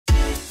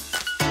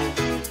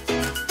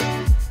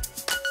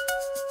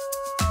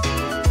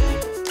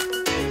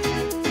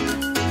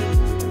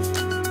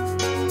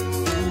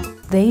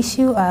The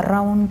issue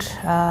around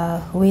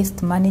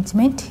waste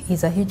management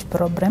is a huge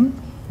problem,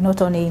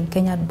 not only in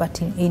Kenya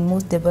but in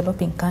most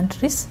developing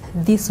countries.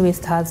 This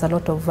waste has a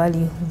lot of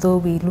value, though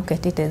we look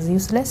at it as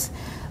useless,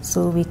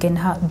 so we can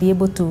be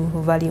able to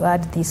value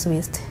add this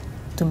waste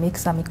to make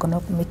some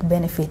economic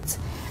benefits.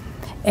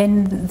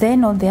 And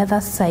then on the other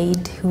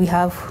side, we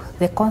have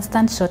the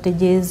constant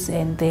shortages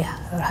and the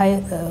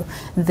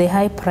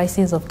high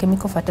prices of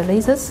chemical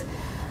fertilizers.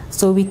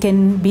 So we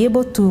can be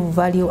able to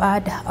value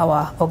add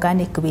our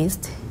organic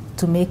waste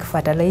to make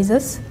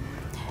fertilizers.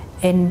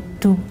 And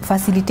to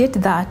facilitate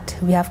that,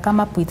 we have come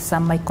up with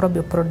some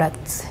microbial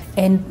products.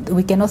 And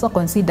we can also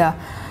consider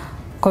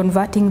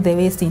converting the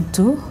waste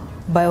into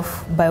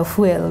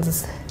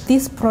biofuels.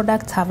 These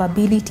products have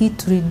ability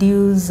to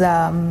reduce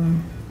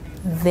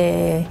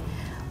the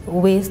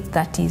waste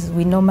that is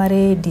we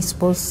normally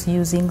dispose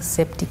using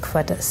septic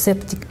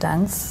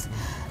tanks.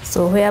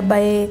 So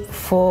whereby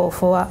for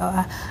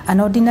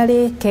an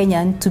ordinary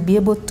Kenyan to be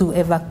able to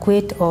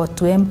evacuate or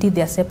to empty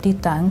their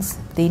septic tanks,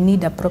 they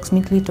need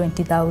approximately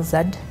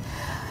 20,000.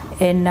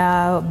 And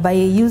by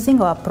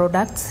using our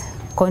products,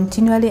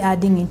 continually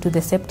adding into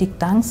the septic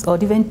tanks or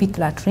even pit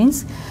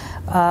latrines,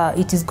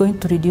 it is going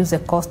to reduce the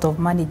cost of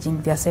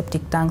managing their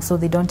septic tanks, so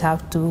they don't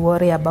have to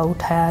worry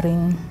about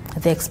hiring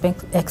the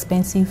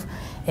expensive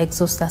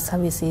exhauster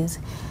services.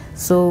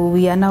 So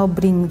we are now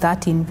bringing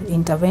that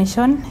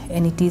intervention,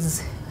 and it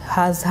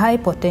has high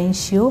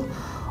potential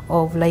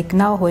of, like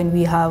now when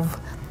we have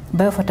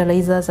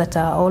biofertilizers that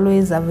are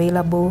always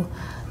available,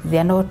 they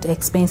are not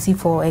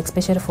expensive,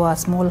 especially for our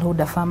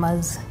smallholder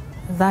farmers.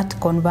 That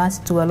converts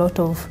to a lot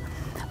of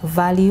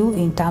value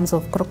in terms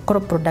of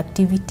crop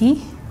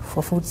productivity,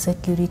 for food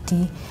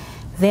security.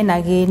 Then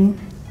again,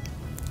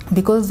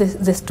 because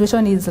the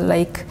situation is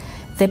like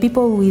the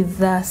people with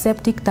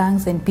septic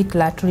tanks and pit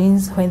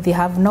latrines, when they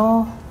have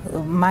no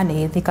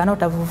money, they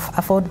cannot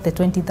afford the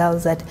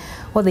 20,000.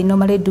 What they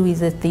normally do is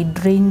that they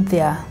drain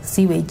their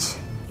sewage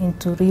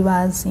into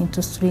rivers,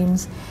 into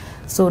streams.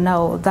 So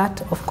now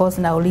that, of course,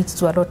 now leads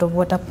to a lot of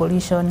water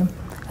pollution.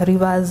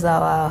 Rivers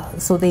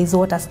so there is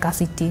water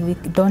scarcity. We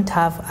don't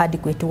have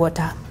adequate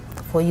water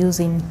for use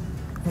in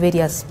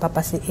various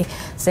purposes,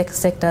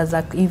 sectors,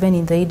 like even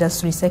in the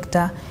industry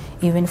sector,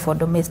 even for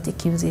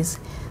domestic uses.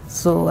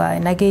 So,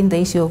 and again, the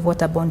issue of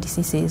waterborne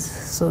diseases.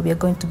 So we are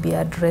going to be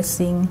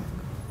addressing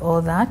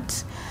all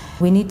that.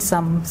 We need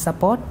some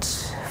support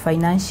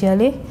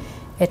financially.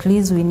 At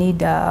least we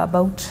need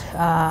about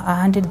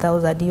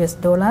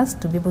 $100,000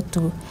 to be able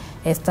to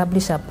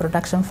establish a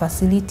production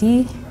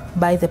facility,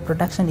 buy the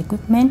production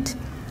equipment,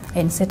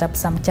 and set up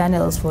some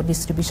channels for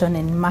distribution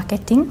and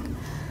marketing.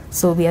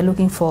 So we are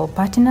looking for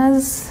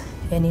partners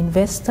and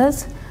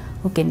investors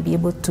who can be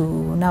able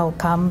to now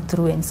come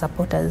through and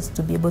support us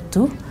to be able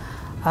to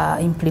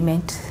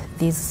implement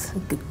this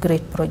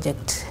great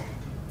project.